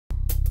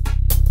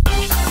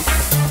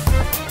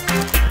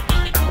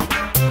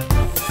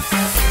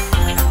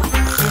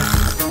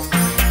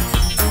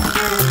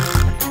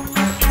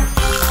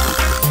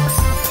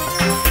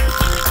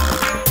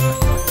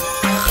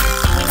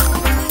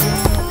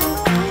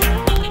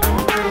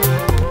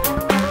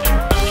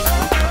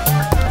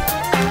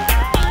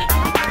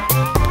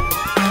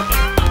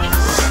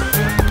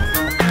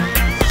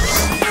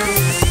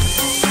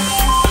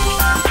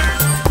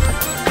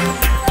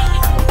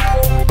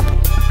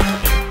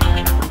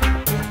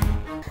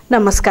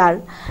नमस्कार।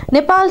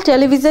 नेपाल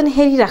टेलिभिजन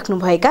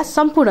हेरिराख्नुभएका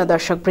सम्पूर्ण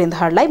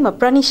दर्शकवृन्दहरूलाई म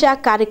प्रनिशा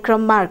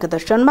कार्यक्रम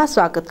मार्गदर्शनमा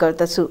स्वागत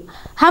गर्दछु।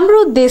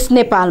 हाम्रो देश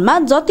नेपालमा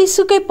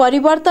जतिसुकै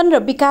परिवर्तन र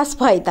विकास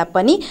भए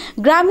तापनि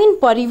ग्रामीण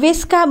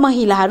परिवेशका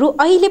महिलाहरू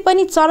अहिले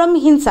पनि चरम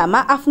हिंसामा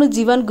आफ्नो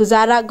जीवन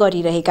गुजारा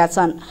गरिरहेका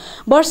छन्।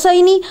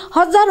 वर्षैनी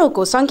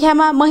हजारौंको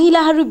संख्यामा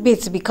महिलाहरू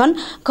बेचबिखन,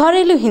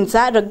 घरेलु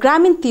हिंसा र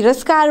ग्रामीण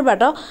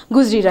तिरस्कारबाट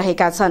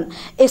गुज्रिरहेका छन्।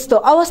 यस्तो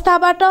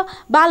अवस्थाबाट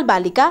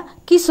बालबालिका,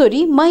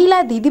 किशोरी,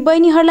 महिला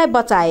दिदीबहिनीहरूलाई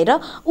बचाएर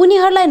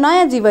उनीहरूलाई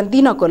नयाँ जीवन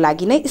दिनको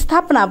लागि नै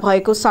स्थापना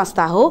भएको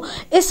संस्था हो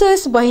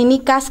S.O.S बहिनी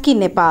कास्की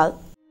नेपाल।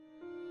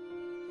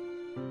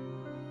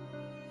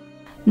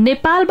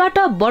 नेपालबाट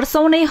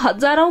वर्षौं नै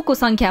हजारौंको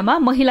संख्यामा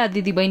महिला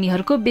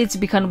दिदीबहिनीहरूको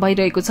बेचबिखन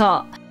भइरहेको छ।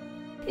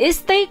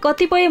 यस्तै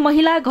कतिपय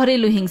महिला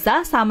घरेलु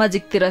हिंसा,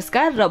 सामाजिक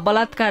तिरस्कार र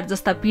बलात्कार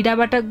जस्ता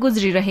पीडाबाट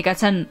गुज्रिरहेका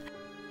छन्।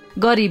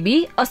 गरिबी,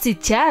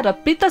 अशिक्षा र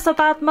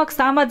पितसत्तात्मक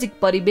सामाजिक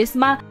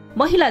परिवेशमा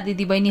महिला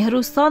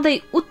दिदीबहिनीहरू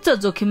सधैँ उच्च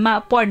जोखिममा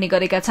पर्ने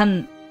गरेका छन्।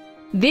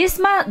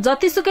 देशमा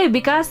जतिसुकै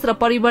विकास र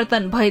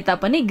परिवर्तन भए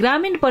तापनि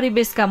ग्रामीण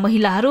परिवेशका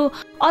महिलाहरू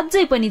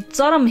अझै पनि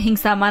चरम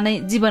हिंसामा नै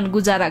जीवन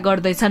गुजारा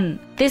गर्दैछन्।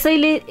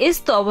 त्यसैले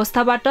यस्तो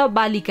अवस्थाबाट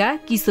बालिका,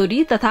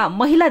 किशोरी तथा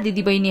महिला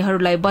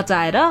दिदीबहिनीहरूलाई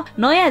बचाएर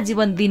नयाँ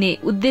जीवन दिने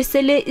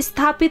उद्देश्यले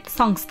स्थापित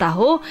संस्था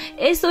हो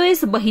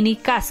S.O.S बहिनी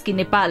कास्की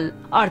नेपाल,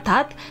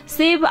 अर्थात्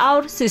save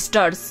our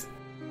sisters.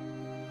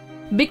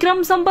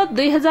 Vikram Samvat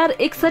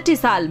 2061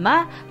 सालमा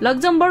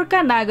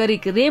लक्जमबर्गका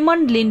नागरिक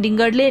रेमन्ड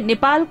लिन्डिङ्गरले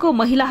नेपालको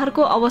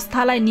महिलाहरूको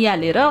अवस्थालाई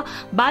नियालेर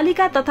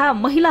बालिका तथा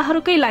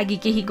महिलाहरूकै लागि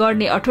केही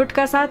गर्ने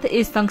अठोटका साथ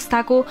यस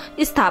संस्थाको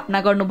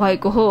स्थापना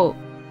गर्नुभएको हो।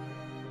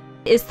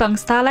 यस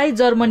संस्थालाई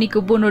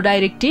जर्मनीको बोनो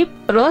डाइरेक्टिभ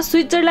र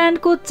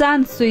स्विट्जरल्याण्डको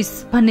चान स्विस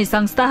भन्ने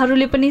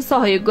संस्थाहरूले पनि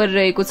सहयोग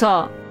गरिरहेको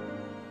छ।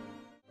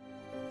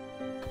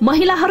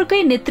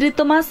 महिलाहरूकै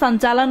नेतृत्वमा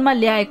सञ्चालनमा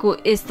ल्याएको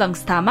यस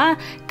संस्थामा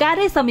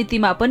कार्य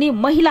समितिमा पनि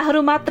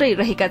महिलाहरू मात्रै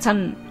रहेका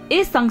छन्।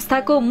 यस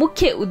संस्थाको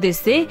मुख्य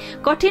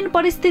उद्देश्य कठिन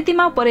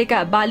परिस्थितिमा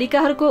परेका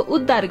बालिकाहरूको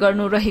उद्धार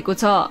गर्नु रहेको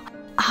छ।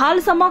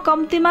 हालसम्म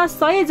कम्तीमा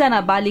 100 जना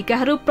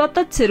बालिकाहरू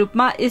प्रत्यक्ष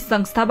रूपमा यस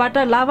संस्थाबाट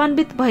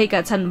लाभान्वित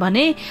भएका छन्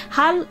भने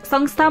हाल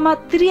संस्थामा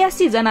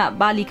 83 जना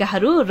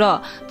बालिकाहरू र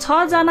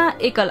 6 जना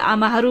एकल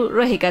आमाहरू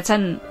रहेका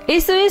छन्।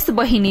 S.O.S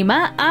बहिनीमा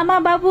आमा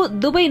बाबु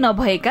दुवै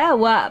नभएका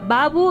वा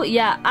बाबु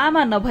या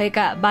आमा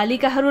नभएका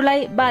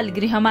बालिकाहरूलाई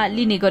बालगृहमा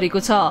लिने गरेको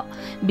छ।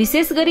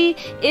 विशेष गरी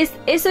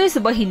S.O.S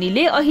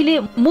बहिनीले अहिले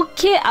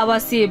मुख्य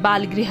आवासीय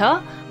बालगृह,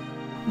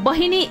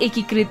 बहिनी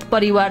एकीकृत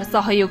परिवार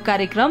सहयोग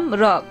कार्यक्रम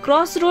र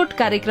क्रस रोड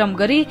कार्यक्रम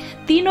गरी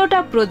 3वटा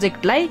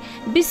प्रोजेक्टलाई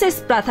विशेष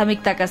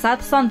प्राथमिकताका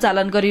साथ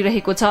सञ्चालन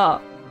गरिरहेको छ।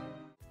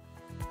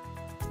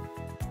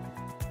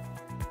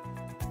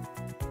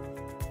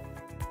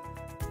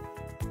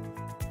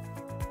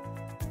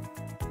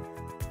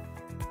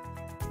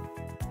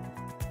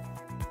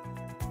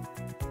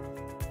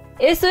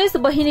 S.O.S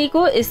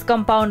बहिनीको यस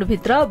कम्पाउन्ड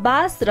भित्र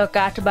बाँस र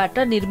काठबाट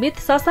निर्मित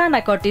ससाना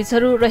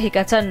कटेजहरू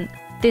रहेका छन्।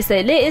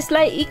 त्यसैले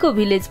यसलाई इको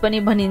भिलेज पनि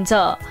भनिन्छ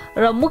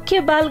र मुख्य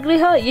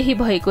बालगृह यही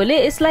भएकोले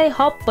यसलाई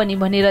हब पनि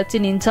भनेर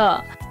चिनिन्छ।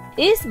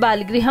 यस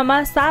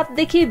बालगृहमा 7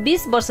 देखि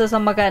 20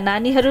 वर्षसम्मका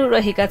नानीहरू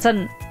रहेका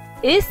छन्।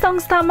 यस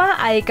संस्थामा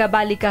आएका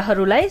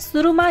बालिकाहरूलाई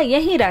सुरुमा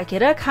यही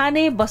राखेर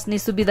खाने, बस्ने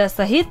सुविधा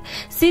सहित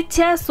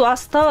शिक्षा,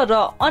 स्वास्थ्य र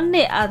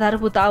अन्य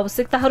आधारभूत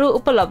आवश्यकताहरू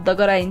उपलब्ध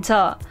गराइन्छ।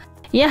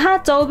 यहाँ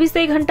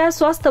 24 घण्टा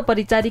स्वास्थ्य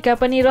परिचारिका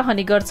पनि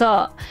रहने गर्छ।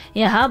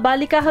 यहाँ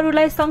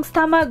बालिकाहरूलाई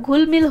संस्थामा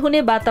घुलमिल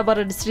हुने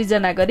वातावरण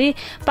सृजना गरी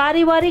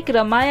पारिवारिक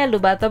र मायालु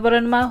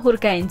वातावरणमा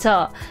हुर्काइन्छ।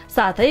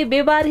 साथै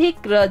व्यवहारिक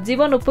र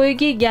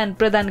जीवनोपयोगी ज्ञान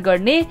प्रदान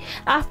गर्ने,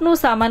 आफ्नो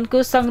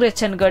सामानको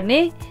संरक्षण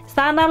गर्ने,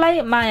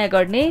 सानालाई माया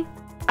गर्ने,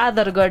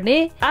 आदर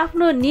गर्ने,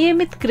 आफ्नो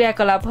नियमित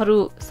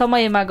क्रियाकलापहरू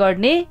समयमा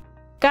गर्ने,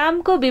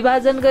 कामको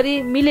विभाजन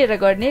गरी मिलेर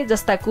गर्ने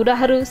जस्ता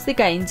कुराहरू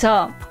सिकाइन्छ।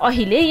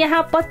 अहिले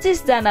यहाँ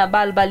 25 जना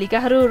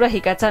बालबालिकाहरू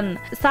रहेका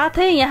छन्।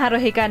 साथै यहाँ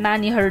रहेका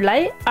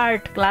नानीहरूलाई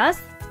art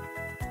class,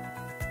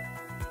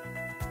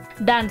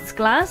 dance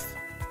class,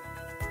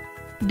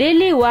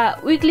 daily वा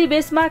विकली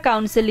बेसमा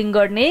काउन्सेलिङ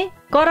गर्ने,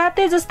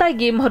 कराते जस्ता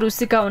गेमहरू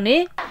सिकाउने,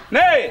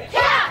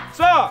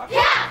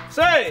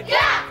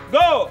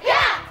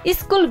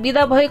 स्कुल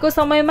बिदा भएको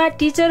समयमा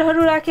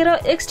टिचरहरू राखेर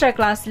एक्स्ट्रा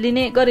क्लास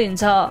लिने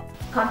गरिन्छ।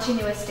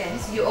 Continuous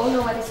tense. You all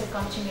know what is a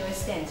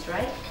continuous tense,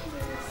 right?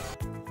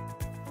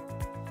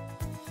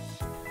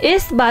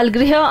 यस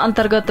बालगृह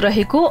अन्तर्गत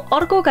रहेको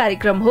अर्को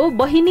कार्यक्रम हो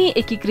बहिनी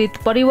एकीकृत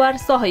परिवार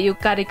सहयोग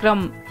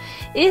कार्यक्रम।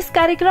 यस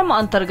कार्यक्रम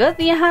अन्तर्गत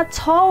यहाँ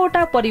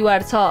 6वटा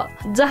परिवार छ,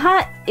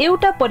 जहाँ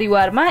एउटा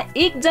परिवारमा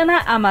 1 जना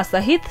आमा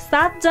सहित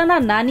 7 जना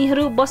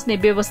नानीहरू बस्ने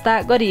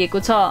व्यवस्था गरिएको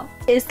छ।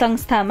 यस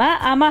संस्थामा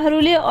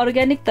आमाहरूले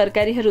अर्ग्यानिक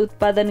तरकारीहरू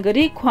उत्पादन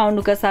गरी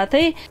खुवाउनुका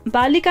साथै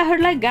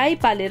बालिकाहरूलाई गाई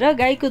पालेर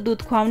गाईको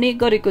दुध खुवाउने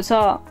गरेको छ।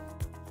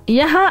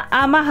 यहाँ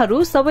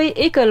आमाहरू सबै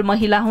एकल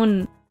महिला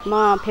हुन्।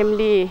 म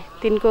फ्यामिली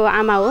 3 को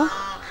आमा हो।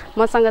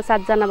 मसँग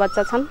 7 जना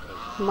बच्चा छन्।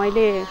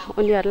 मैले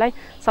उनीहरूलाई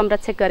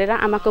संरक्षक गरेर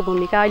आमाको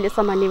भूमिका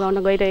अहिलेसम्म निभाउन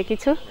गइरहेकी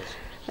छु।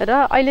 र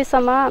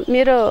अहिलेसम्म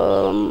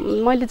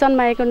मैले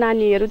जन्माएको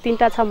नानीहरू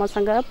 3टा छ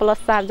मसँग प्लस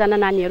 4 जना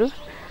नानीहरू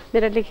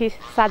मेरोदेखि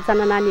 7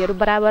 जना नानीहरू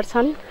बराबर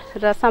छन्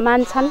र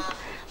समान छन्।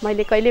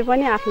 मैले कहिले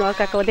पनि आफ्नो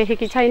अर्काको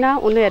देखेकी छैन।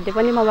 उनीहरूले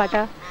पनि मबाट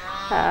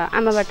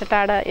आमाबाट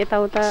टाढा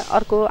यताउता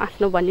अर्को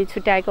आफ्नो भन्ने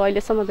छुट्याएको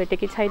अहिलेसम्म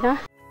भेटेकी छैन।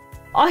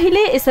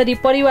 अहिले यसरी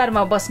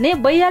परिवारमा बस्ने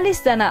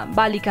 42 जना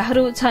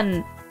बालिकाहरू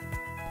छन्।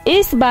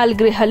 यस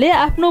बालगृहले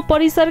आफ्नो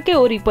परिसरकै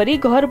वरिपरि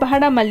घर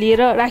भाडामा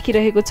लिएर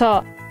राखिरहेको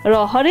छ र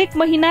हरेक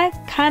महिना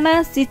खाना,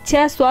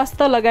 शिक्षा,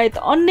 स्वास्थ्य लगायत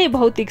अन्य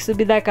भौतिक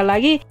सुविधाका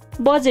लागि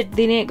बजेट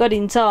दिने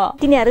गरिन्छ।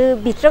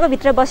 तिनीहरू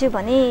भित्र बस्यो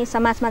भने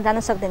समाजमा जान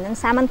सक्दैनन्,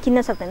 सामान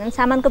किन्न सक्दैनन्,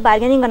 सामानको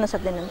बार्गेनिङ गर्न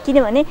सक्दैनन्,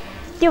 किनभने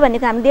त्यो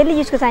भनेको हाम्रो डेली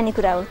युजको चाहिने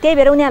कुरा हो। त्यही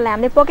भएर उनीहरूलाई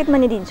हामीले पकेट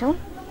मनी दिन्छौँ।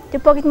 त्यो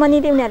पकेट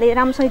मनीले उनीहरूले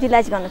राम्रोसँग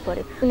युटिलाइज गर्नु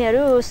पर्यो।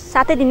 उनीहरू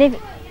 7 दिनै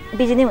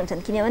बिजी नै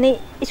हुन्छन्, किनभने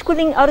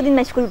स्कुलिङ अरू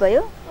दिनमा स्कुल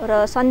भयो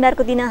र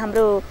शनिबारको दिन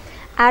हाम्रो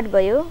आर्ट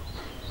भयो,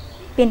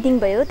 पेन्टिङ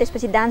भयो,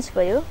 त्यसपछि डान्स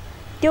भयो।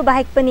 त्यो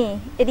बाहेक पनि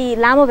यदि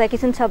लामो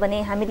भ्याकेसन छ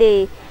भने हामीले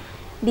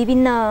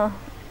विभिन्न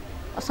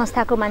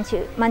संस्थाको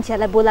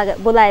मान्छेहरूलाई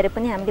बोलाएर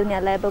पनि हामीले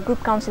उनीहरूलाई अब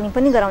ग्रुप काउन्सिलिङ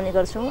पनि गराउने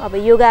गर्छौँ। अब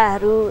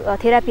योगाहरू,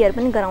 थेरापीहरू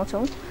पनि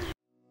गराउँछौँ।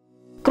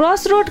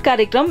 क्रस रोड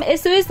कार्यक्रम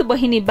SOS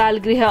बहिनी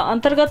बालगृह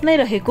अन्तर्गत नै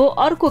रहेको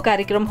अर्को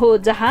कार्यक्रम हो,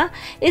 जहाँ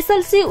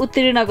SLC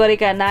उत्तीर्ण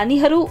गरेका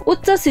नानीहरू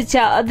उच्च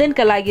शिक्षा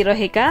अध्ययनका लागि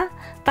रहेका,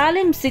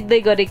 तालिम सिक्दै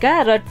गरेका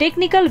र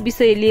टेक्निकल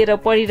विषय लिएर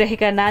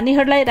पढिरहेका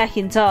नानीहरूलाई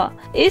राखिन्छ।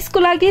 यसको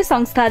लागि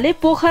संस्थाले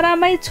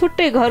पोखरामै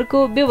छुट्टै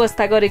घरको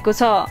व्यवस्था गरेको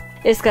छ।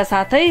 यसका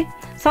साथै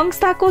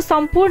संस्थाको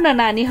सम्पूर्ण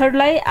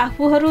नानीहरूलाई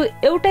आफूहरू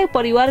एउटै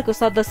परिवारको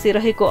सदस्य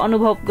रहेको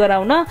अनुभव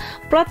गराउन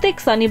प्रत्येक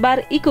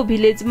शनिबार इको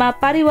भिलेजमा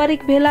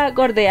पारिवारिक भेला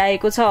गर्दै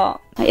आएको छ।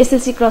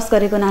 SLC क्रस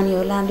गरेको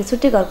नानीहरूलाई हामीले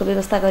छुट्टै घरको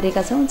व्यवस्था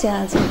गरेका छौँ,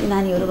 जहाँ चाहिँ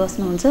नानीहरू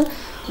बस्नुहुन्छ।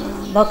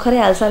 भर्खरै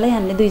हालसालै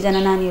हामीले 2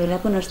 जना नानीहरूलाई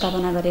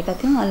पुनर्स्थापना गरेका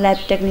थियौँ। ल्याब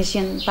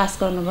टेक्निसियन पास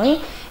गर्नुभयो,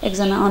 1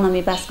 जना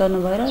अनमी पास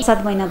गर्नुभयो र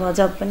 7 महिना भयो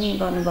जब पनि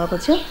गर्नुभएको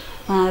छ।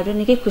 उहाँहरू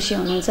निकै खुसी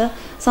हुनुहुन्छ।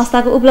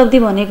 संस्थाको उपलब्धि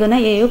भनेको नै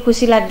यही हो,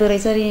 खुसी लाग्दो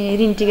रहेछ।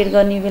 ऋण टिकट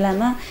गर्ने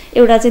बेलामा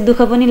एउटा चाहिँ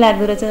दुःख पनि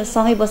लाग्दो रहेछ,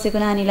 सँगै बसेको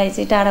नानीलाई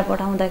चाहिँ टाढा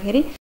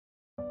पठाउँदाखेरि।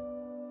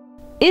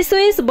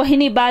 SOS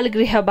बहिनी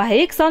बालगृह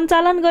बाहेक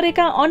सञ्चालन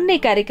गरेका अन्य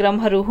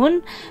कार्यक्रमहरू हुन्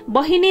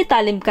बहिनी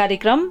तालिम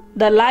कार्यक्रम,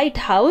 द लाइट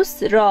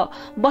हाउस र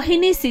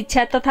बहिनी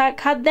शिक्षा तथा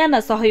खाद्यान्न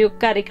सहयोग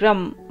कार्यक्रम।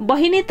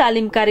 बहिनी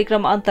तालिम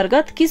कार्यक्रम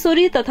अन्तर्गत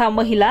किशोरी तथा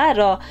महिला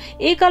र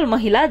एकल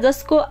महिला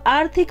जसको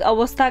आर्थिक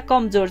अवस्था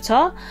कमजोर छ,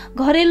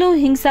 घरेलु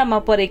हिंसामा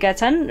परेका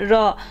छन्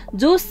र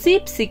जो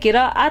सिप सिकेर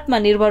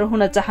आत्मनिर्भर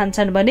हुन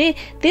चाहन्छन् भने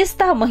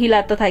त्यस्ता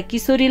महिला तथा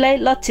किशोरीलाई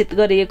लक्षित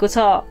गरिएको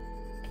छ।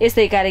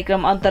 यसै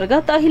कार्यक्रम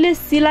अन्तर्गत अहिले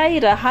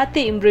सिलाइ र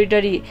हाते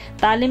एम्ब्रोइडरी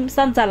तालिम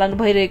सञ्चालन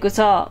भइरहेको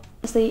छ।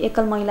 जस्तै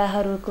एकल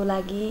महिलाहरूको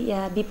लागि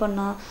या विपन्न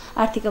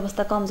आर्थिक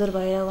अवस्था कमजोर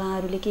भएर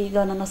उहाँहरूले केही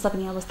गर्न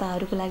नसक्ने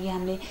अवस्थाहरूको लागि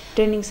हामीले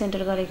ट्रेनिङ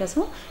सेन्टर गरेका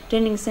छौँ।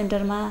 ट्रेनिङ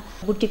सेन्टरमा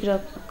बुटिक र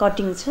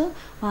कटिङ छ।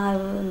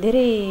 उहाँहरू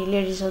धेरै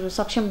लेडिजहरू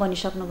सक्षम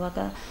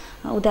बनिसक्नुभएका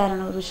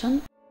उदाहरणहरू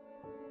छन्।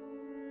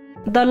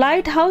 द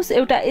लाइट हाउस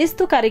एउटा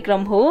यस्तो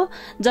कार्यक्रम हो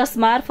जस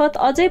मार्फत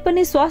अझै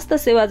पनि स्वास्थ्य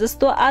सेवा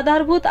जस्तो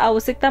आधारभूत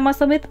आवश्यकतामा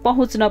समेत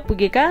पहुँच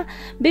नपुगेका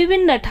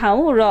विभिन्न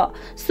ठाउँ र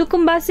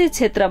सुकुम्बासी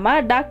क्षेत्रमा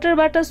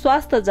डाक्टरबाट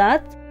स्वास्थ्य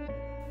जाँच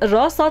र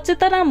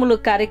सचेतनामूलक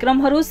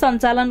कार्यक्रमहरू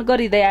सञ्चालन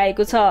गरिँदै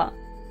आएको छ।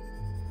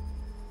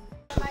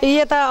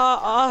 यता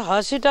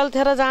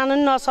हस्पिटलतिर जानु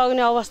नि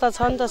नसक्ने अवस्था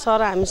छ नि त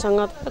सर।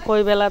 हामीसँग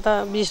कोही बेला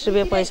त 20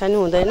 रुपियाँ पैसा नि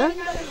हुँदैन।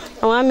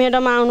 उहाँ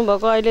म्याडम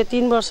आउनुभएको अहिले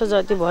 3 वर्ष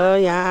जति भयो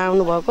यहाँ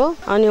आउनुभएको,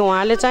 अनि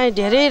उहाँले चाहिँ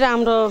धेरै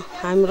राम्रो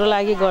हाम्रो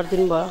लागि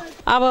गरिदिनु भयो।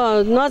 अब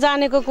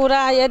नजानेको कुरा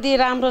यदि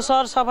राम्रो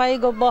सरसफाइ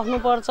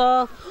बस्नुपर्छ,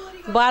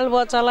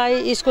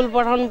 बालबच्चालाई स्कुल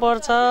पठाउनु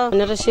पर्छ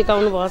भनेर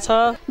सिकाउनु भएको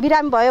छ।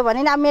 बिरामी भयो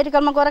भने अब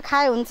मेडिकलमा गएर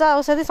खाए हुन्छ,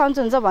 औषधि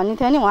सन्चो हुन्छ भन्ने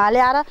थियो नि। उहाँले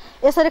आएर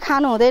यसरी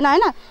खानु हुँदैन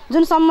होइन,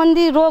 जुन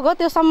सम्बन्धी रोग हो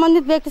त्यो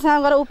सम्बन्धित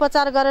व्यक्तिसँग गएर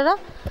उपचार गरेर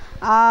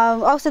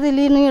औषधि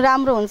लिनु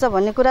राम्रो हुन्छ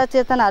भन्ने कुरा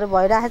चेतनाहरू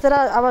भइरहेछ र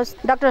अब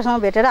डाक्टरसँग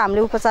भेटेर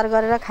हामीले उपचार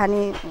गरेर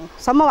खाने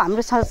सम्भव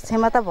हाम्रो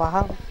क्षमता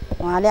भयो।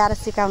 उहाँले आएर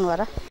सिकाउनु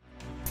भएर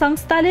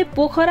संस्थाले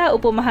पोखरा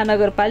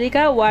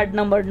उपमहानगरपालिका वार्ड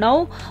नम्बर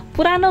 9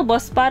 पुरानो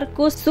बस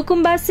पार्कको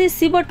सुकुम्बासी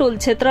शिवटोल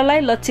क्षेत्रलाई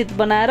लक्षित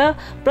बनाएर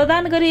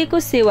प्रदान गरिएको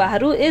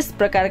सेवाहरू यस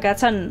प्रकारका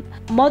छन्।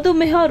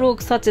 मधुमेह रोग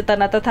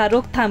सचेतना तथा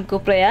रोकथामको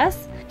प्रयास,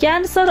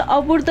 क्यान्सर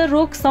अबुर्ध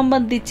रोग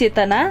सम्बन्धी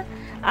चेतना,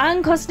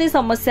 आङ खस्ने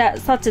समस्या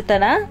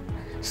सचेतना,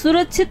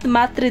 सुरक्षित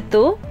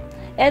मातृत्व,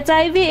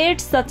 HIV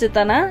एड्स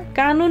सचेतना,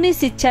 कानुनी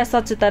शिक्षा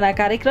सचेतना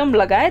कार्यक्रम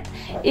लगायत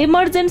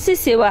इमर्जेन्सी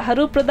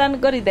सेवाहरू प्रदान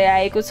गरिँदै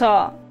आएको छ।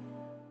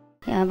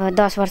 अब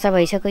 10 वर्ष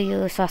भइसक्यो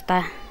यो संस्था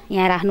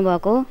यहाँ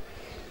राख्नुभएको।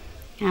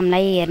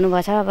 हामीलाई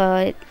हेर्नुभएको छ।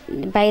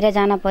 अब बाहिर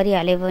जान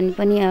परिहाल्यो भने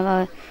पनि अब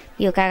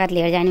यो कागज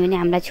लिएर जाने भने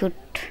हामीलाई छुट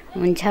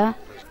हुन्छ।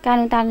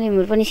 कानुन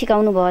तालिमहरू पनि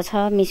सिकाउनु भएको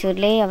छ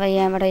मिसहरूले। अब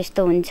यहाँबाट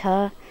यस्तो हुन्छ,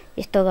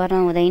 यस्तो गर्न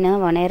हुँदैन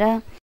भनेर।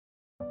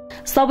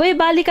 सबै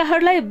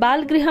बालिकाहरूलाई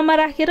बाल गृहमा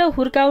राखेर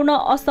हुर्काउन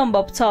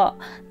असम्भव छ।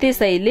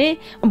 त्यसैले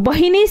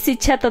बहिनी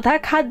शिक्षा तथा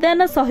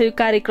खाद्यान्न सहयोग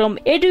कार्यक्रम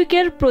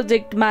एडुकेयर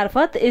प्रोजेक्ट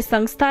मार्फत यस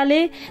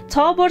संस्थाले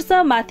 6 वर्ष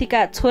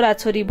माथिका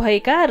छोराछोरी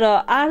भएका र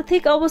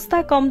आर्थिक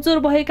अवस्था कमजोर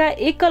भएका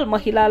एकल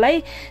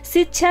महिलालाई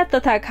शिक्षा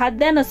तथा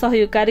खाद्यान्न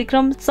सहयोग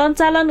कार्यक्रम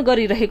सञ्चालन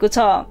गरिरहेको छ।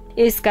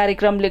 यस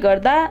कार्यक्रमले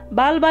गर्दा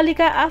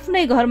बालबालिका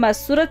आफ्नै घरमा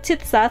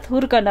सुरक्षित साथ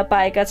हुर्कन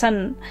पाएका छन्।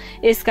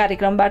 यस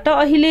कार्यक्रमबाट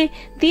अहिले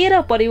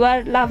 13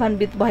 परिवार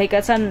लाभान्वित भएका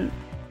छन्।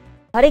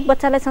 हरेक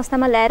बच्चालाई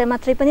संस्थामा ल्याएर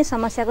मात्रै पनि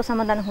समस्याको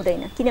समाधान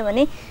हुँदैन,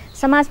 किनभने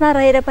समाजमा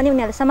रहेर पनि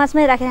उनीहरूले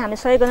समाजमै राखेर हामीले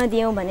सहयोग गर्न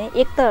दियौँ भने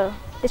एक त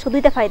त्यसको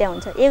दुईटा फाइदा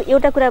हुन्छ।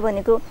 एउटा कुरा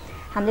भनेको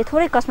हामीले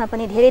थोरै कस्टमा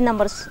पनि धेरै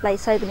नम्बर्सलाई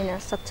सहयोग दिन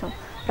सक्छौँ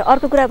र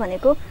अर्को कुरा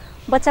भनेको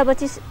बच्चा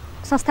बच्ची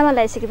संस्थामा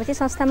ल्याइसकेपछि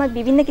संस्थामा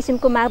विभिन्न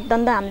किसिमको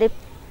मापदण्ड हामीले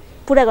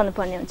पुरा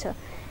गर्नुपर्ने हुन्छ।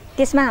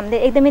 त्यसमा हामीले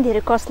एकदमै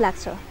धेरै कस्ट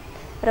लाग्छ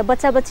र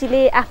बच्चा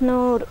बच्चीले आफ्नो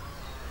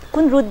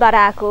कुन रुटबाट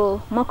आएको,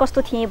 म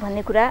कस्तो थिएँ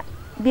भन्ने कुरा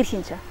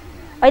बिर्सिन्छ।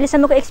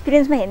 अहिलेसम्मको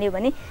एक्सपिरियन्समा हेर्ने हो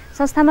भने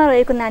संस्थामा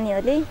रहेको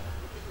नानीहरूले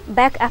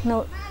ब्याक आफ्नो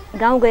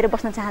गाउँ गएर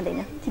बस्न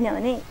चाहँदैन,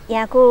 किनभने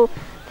यहाँको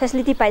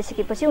फेसिलिटी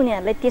पाइसकेपछि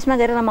उनीहरूलाई त्यसमा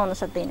गएर रमाउन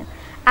सक्दैन।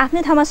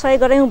 आफ्नै ठाउँमा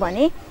सहयोग गऱ्यौँ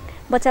भने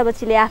बच्चा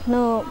बच्चीले आफ्नो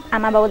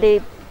आमा बाउले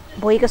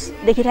भोगेको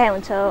देखिरहेको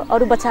हुन्छ,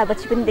 अरू बच्चा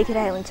बच्ची पनि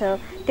देखिरहेको हुन्छ।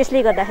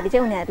 त्यसले गर्दाखेरि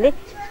चाहिँ उनीहरूले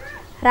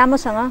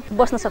राम्रोसँग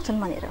बस्न सक्छन्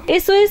भनेर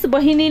एसओएस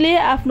बहिनीले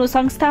आफ्नो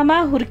संस्थामा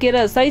हुर्केर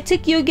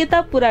शैक्षिक योग्यता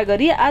पूरा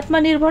गरी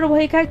आत्मनिर्भर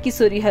भएका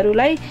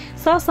किशोरीहरूलाई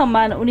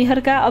ससम्मान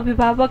उनीहरूका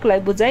अभिभावकलाई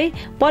बुझाइ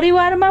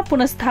परिवारमा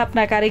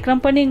पुनर्स्थापना कार्यक्रम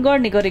पनि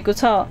गर्ने गरेको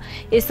छ।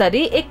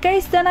 यसरी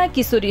 21 जना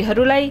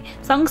किशोरीहरूलाई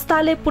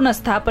संस्थाले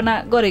पुनर्स्थापना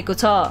गरेको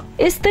छ।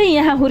 यस्तै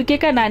यहाँ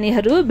हुर्केका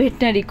नानीहरू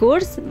veterinary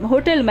course,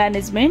 hotel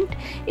management,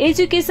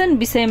 education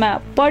विषयमा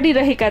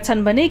पढिरहेका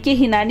छन् भने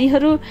केही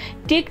नानीहरू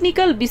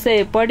टेक्निकल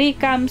विषय पढी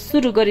काम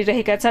सुरु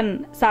गरिरहेका छन्।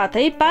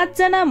 साथै 5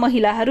 जना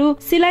महिलाहरू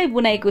सिलाइ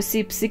बुनाइको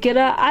सिप सिकेर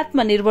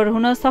आत्मनिर्भर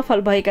हुन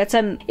सफल भएका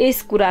छन्।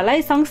 यस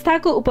कुरालाई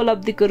संस्थाको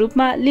उपलब्धिको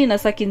रूपमा लिन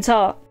सकिन्छ।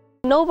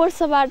 9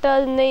 वर्षबाट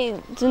नै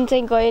जुन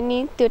चाहिँ गयो नि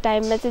त्यो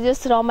टाइममा चाहिँ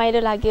जस रमाइलो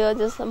लाग्यो।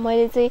 जस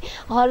मैले चाहिँ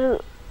हर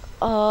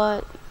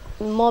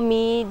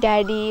मम्मी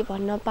ड्याडी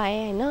भन्न पाएँ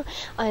होइन,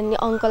 अनि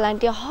अङ्कल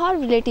आन्टी हर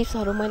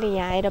रिलेटिभ्सहरू मैले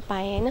यहाँ आएर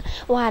पाएँ होइन।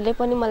 उहाँहरूले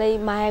पनि मलाई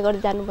माया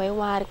गर्दै जानुभयो।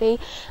 उहाँहरूकै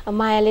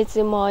मायाले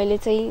चाहिँ म अहिले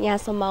चाहिँ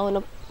यहाँसम्म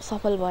आउन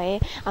सफल भएँ।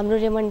 हाम्रो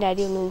रेमन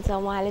ड्याडी हुनुहुन्छ,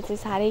 उहाँले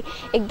चाहिँ साह्रै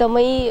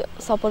एकदमै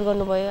सपोर्ट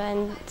गर्नुभयो।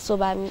 And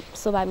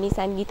Shobha miss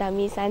and Gita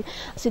miss and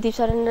Sudeep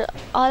sir and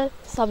all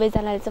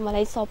सबैजनाले चाहिँ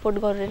मलाई सपोर्ट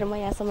गरेर म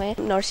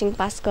यहाँसम्म नर्सिङ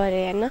पास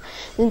गरेँ होइन।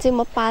 जुन चाहिँ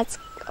म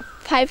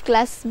 5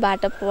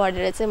 क्लासबाट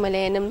पढेर चाहिँ मैले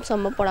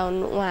एनएमसम्म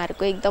पढाउनु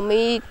उहाँहरूको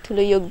एकदमै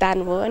ठुलो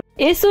योगदान हो।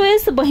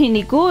 एसओएस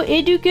बहिनीको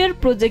एडुकेयर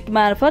प्रोजेक्ट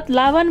मार्फत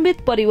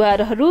लाभान्वित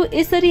परिवारहरू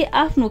यसरी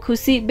आफ्नो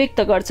खुसी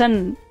व्यक्त गर्छन्।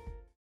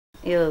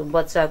 यो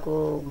बच्चाको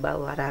बाउ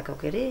हराएको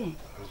के अरे,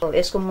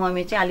 यसको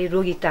मम्मी चाहिँ अलि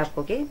रोगी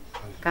टाइपको के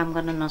काम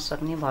गर्न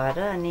नसक्ने भएर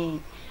अनि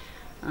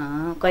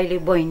कहिले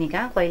बहिनी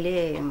कहाँ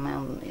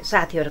कहिले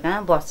साथीहरू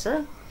कहाँ बस्छ।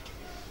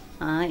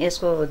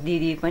 यसको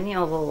दिदी पनि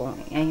अब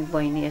यहीँ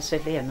बहिनी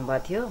यसैले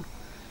हेर्नुभएको थियो।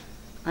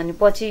 अनि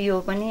पछि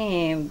यो पनि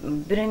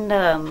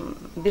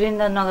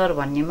वीरेन्द्रनगर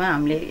भन्नेमा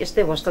हामीले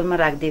यस्तै होस्टेलमा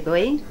राखिदिएको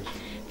है।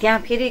 त्यहाँ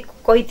फेरि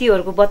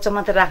कैदीहरूको बच्चा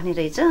मात्र राख्ने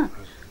रहेछ।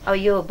 अब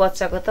यो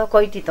बच्चाको त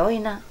कैदी त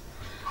होइन।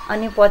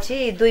 अनि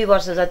पछि 2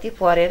 वर्ष जति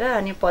पढेर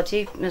अनि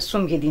पछि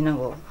सुम्किदिनु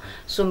भयो।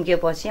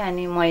 सुम्किएपछि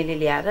अनि मैले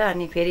ल्याएर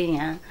अनि फेरि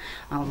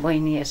यहाँ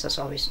बहिनी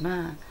S.O.S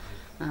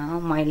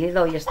मैले ल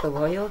यस्तो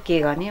भयो के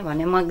गर्ने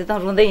भने म एकदम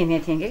रुँदै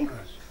हिँडेको थिएँ कि।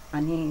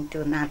 अनि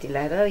त्यो नाति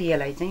ल्याएर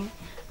यसलाई चाहिँ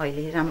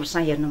अहिले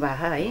राम्रोसँग हेर्नु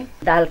भएको है।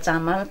 दाल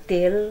चामल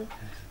तेल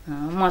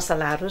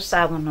मसलाहरू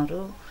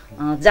साबुनहरू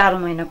जाडो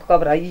महिनाको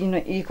कपडा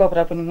यी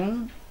कपडा पनि हुन्,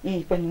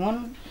 यी पनि हुन्,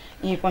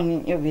 यी पनि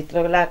यो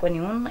भित्र लगाएको नि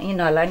हुन्।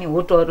 यिनीहरूलाई नि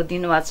हुटोहरू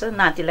दिनुभएको छ,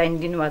 नातिलाई नि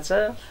दिनुभएको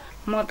छ।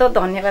 म त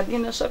धन्यवाद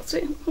दिन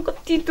सक्छु।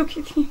 कति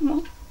दुःखी थिएँ म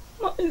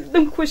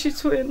एकदम खुसी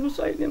छु। हेर्नुहोस्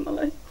अहिले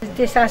मलाई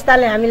त्यो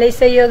संस्थाले हामीलाई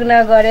सहयोग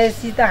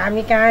नगरेपछि त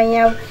हामी कहाँ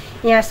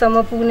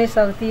यहाँसम्म पुग्नै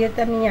सक्थ्यो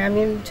त नि।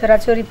 हामी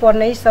छोराछोरी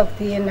पढ्नै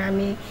सक्थिएन।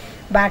 हामी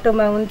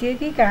बाटोमा हुन्थ्यो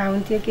कि कहाँ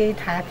हुन्थ्यो केही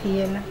थाहा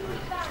थिएन।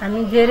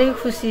 हामी धेरै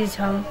खुसी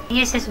छौँ।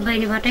 एसएस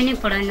बहिनीबाट नै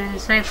पढाउन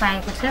सहयोग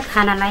पाएको छ।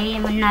 खानालाई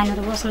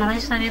नानीहरू बस्नलाई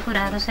सबै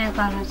कुराहरू सहयोग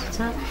पाएको छ।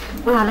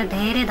 उहाँलाई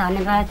धेरै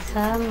धन्यवाद छ।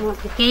 म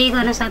केही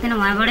गर्न सक्दिनँ,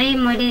 उहाँबाटै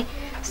मैले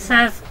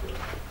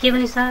के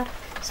पनि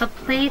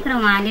सबै कुरा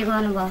उहाँले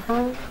गर्नुभएको।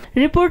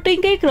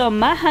 रिपोर्टिङकै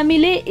क्रममा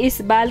हामीले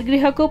यस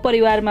बालगृहको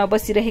परिवारमा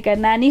बसिरहेका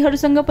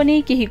नानीहरूसँग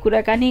पनि केही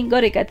कुराकानी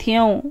गरेका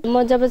थियौँ।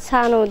 म जब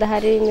सानो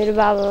हुँदाखेरि मेरो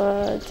बाबा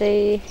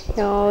चाहिँ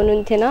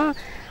हुनुहुन्थेन,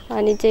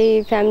 अनि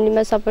चाहिँ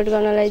फ्यामिलीमा सपोर्ट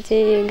गर्नलाई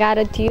चाहिँ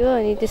गाह्रो थियो।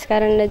 अनि त्यस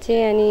कारणले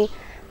चाहिँ अनि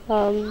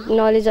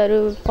नलेजहरू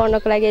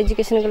पढ्नको लागि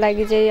एजुकेसनको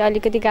लागि चाहिँ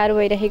अलिकति गाह्रो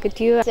भइरहेको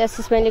थियो।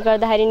 एसेसमेन्टले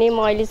गर्दाखेरि नै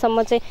म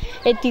अहिलेसम्म चाहिँ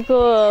यतिको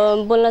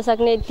बोल्न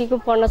सक्ने यतिको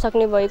पढ्न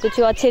सक्ने भएको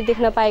छु, अक्षर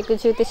देख्न पाएको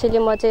छु। त्यसैले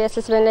म चाहिँ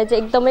एसेसमेन्टलाई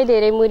चाहिँ एकदमै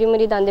धेरै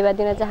मुरी धन्यवाद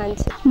दिन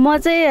चाहन्छु। म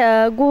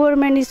चाहिँ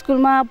गभर्मेन्ट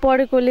स्कुलमा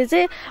पढेकोले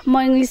चाहिँ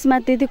म इङ्ग्लिसमा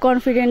त्यति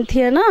कन्फिडेन्ट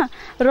थिएन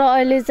र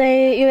अहिले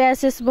चाहिँ यो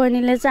एसएस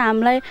बहिनीले चाहिँ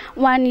हामीलाई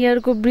 1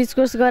 इयरको ब्रिज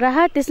कोर्स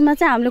गराए। त्यसमा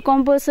चाहिँ हामीले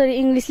कम्पलसरी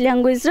इङ्ग्लिस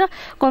ल्याङ्ग्वेज र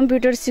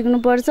कम्प्युटर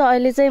सिक्नुपर्छ।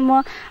 अहिले चाहिँ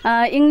म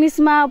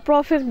इङ्ग्लिसमा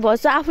पर्फेक्ट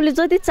भएछु। आफूले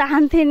जति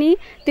चाहन्थेँ नि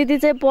त्यति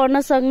चाहिँ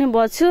पढ्न सक्ने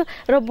भएछु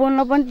र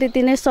बोल्न पनि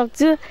त्यति नै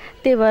सक्छु।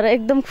 त्यही भएर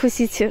एकदम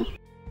खुसी छु।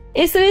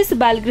 SOS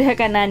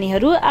बालगृहका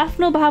नानीहरू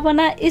आफ्नो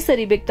भावना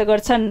यसरी व्यक्त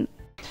गर्छन्।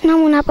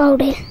 नमुना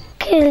पौडेल,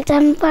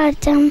 खेल्छौँ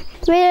पढ्छौँ।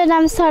 मेरो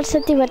नाम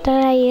सरस्वती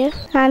भट्टराई हो।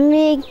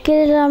 हामी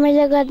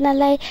रमाइलो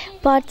गर्नलाई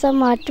पढ्छौँ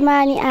हटमा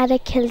अनि आएर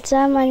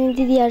खेल्छौँ अनि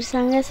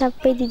दिदीहरूसँग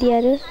सबै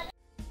दिदीहरू।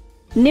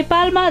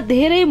 नेपालमा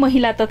धेरै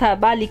महिला तथा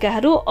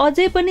बालिकाहरू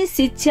अझै पनि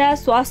शिक्षा,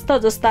 स्वास्थ्य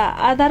जस्ता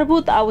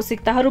आधारभूत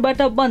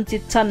आवश्यकताहरूबाट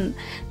वञ्चित छन्,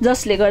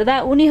 जसले गर्दा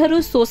उनीहरू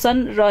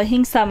शोषण र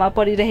हिंसामा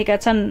परिरहेका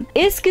छन्।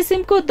 यस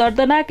किसिमको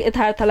दर्दनाक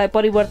यथार्थलाई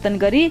परिवर्तन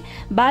गरी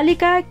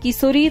बालिका,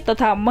 किशोरी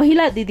तथा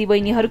महिला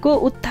दिदीबहिनीहरूको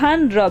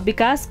उत्थान र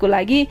विकासको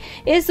लागि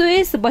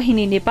SOS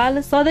बहिनी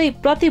नेपाल सधैँ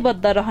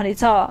प्रतिबद्ध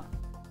रहनेछ।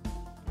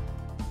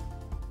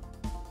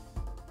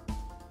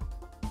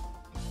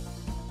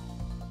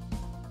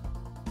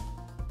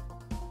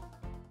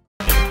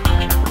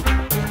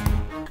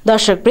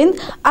 दर्शकवृन्द,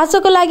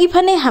 आजको लागि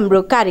भने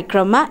हाम्रो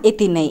कार्यक्रममा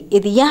यति नै।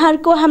 यदि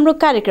यहाँहरूको हाम्रो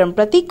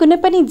कार्यक्रमप्रति कुनै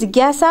पनि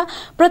जिज्ञासा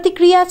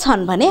प्रतिक्रिया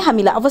छन् भने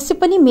हामीलाई अवश्य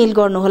पनि मेल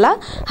गर्नुहोला।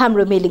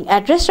 हाम्रो मेलिङ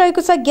एड्रेस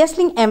रहेको छ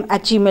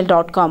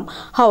guestlink@gmail.com।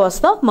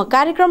 हवस् त, म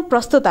कार्यक्रम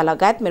प्रस्तुता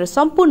लगायत मेरो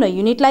सम्पूर्ण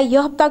युनिटलाई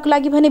यो हप्ताको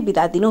लागि भने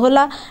बिदा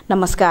दिनुहोला।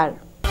 नमस्कार।